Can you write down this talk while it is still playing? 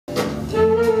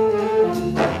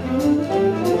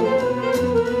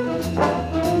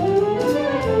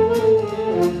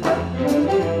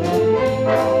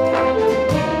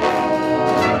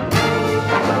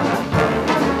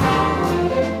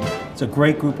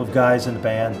great group of guys in the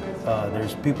band.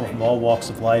 There's people from all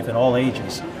walks of life and all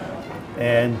ages.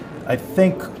 And I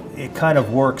think it kind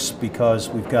of works because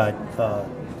we've got,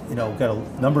 we've got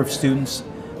a number of students.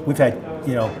 We've had,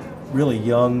 really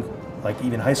young, like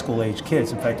even high school age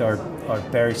kids. In fact, our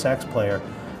Barry sax player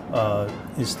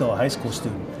is still a high school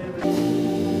student.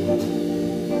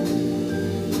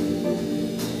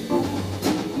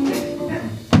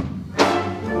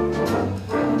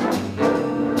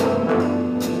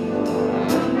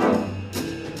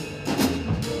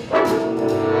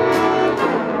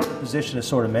 Position to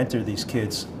sort of mentor these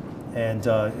kids, and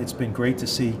it's been great to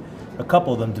see a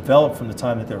couple of them develop from the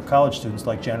time that they were college students,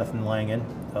 like Jonathan Langen,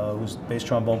 who's a bass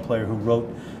trombone player who wrote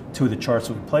 2 of the charts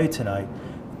that we played tonight.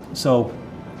 So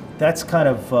that's kind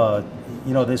of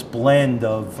this blend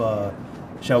of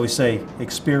shall we say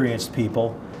experienced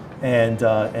people and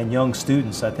young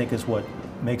students, I think, is what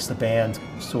makes the band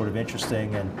sort of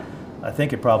interesting, and I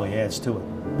think it probably adds to it.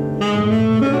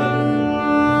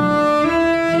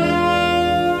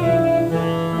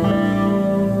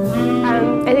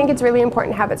 I think it's really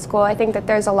important to have at school. I think that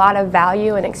there's a lot of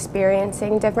value in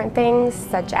experiencing different things,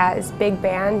 such as big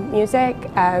band music.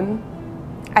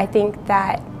 I think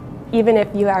that even if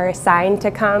you are assigned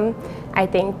to come, I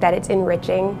think that it's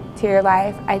enriching to your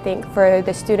life. I think for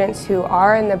the students who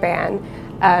are in the band,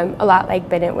 a lot like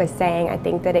Bennett was saying, I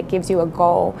think that it gives you a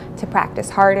goal to practice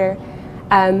harder.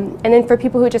 And then for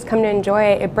people who just come to enjoy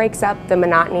it, it breaks up the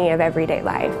monotony of everyday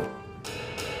life.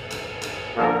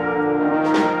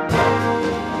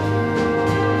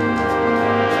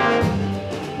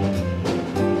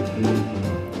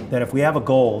 That if we have a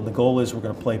goal, and the goal is we're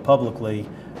going to play publicly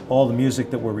all the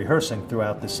music that we're rehearsing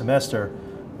throughout the semester,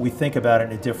 we think about it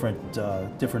in a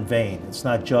different vein. It's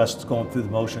not just going through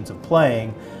the motions of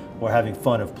playing or having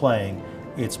fun of playing.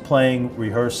 It's playing,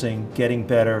 rehearsing, getting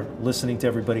better, listening to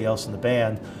everybody else in the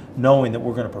band, knowing that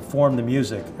we're going to perform the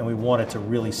music and we want it to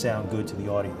really sound good to the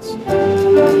audience.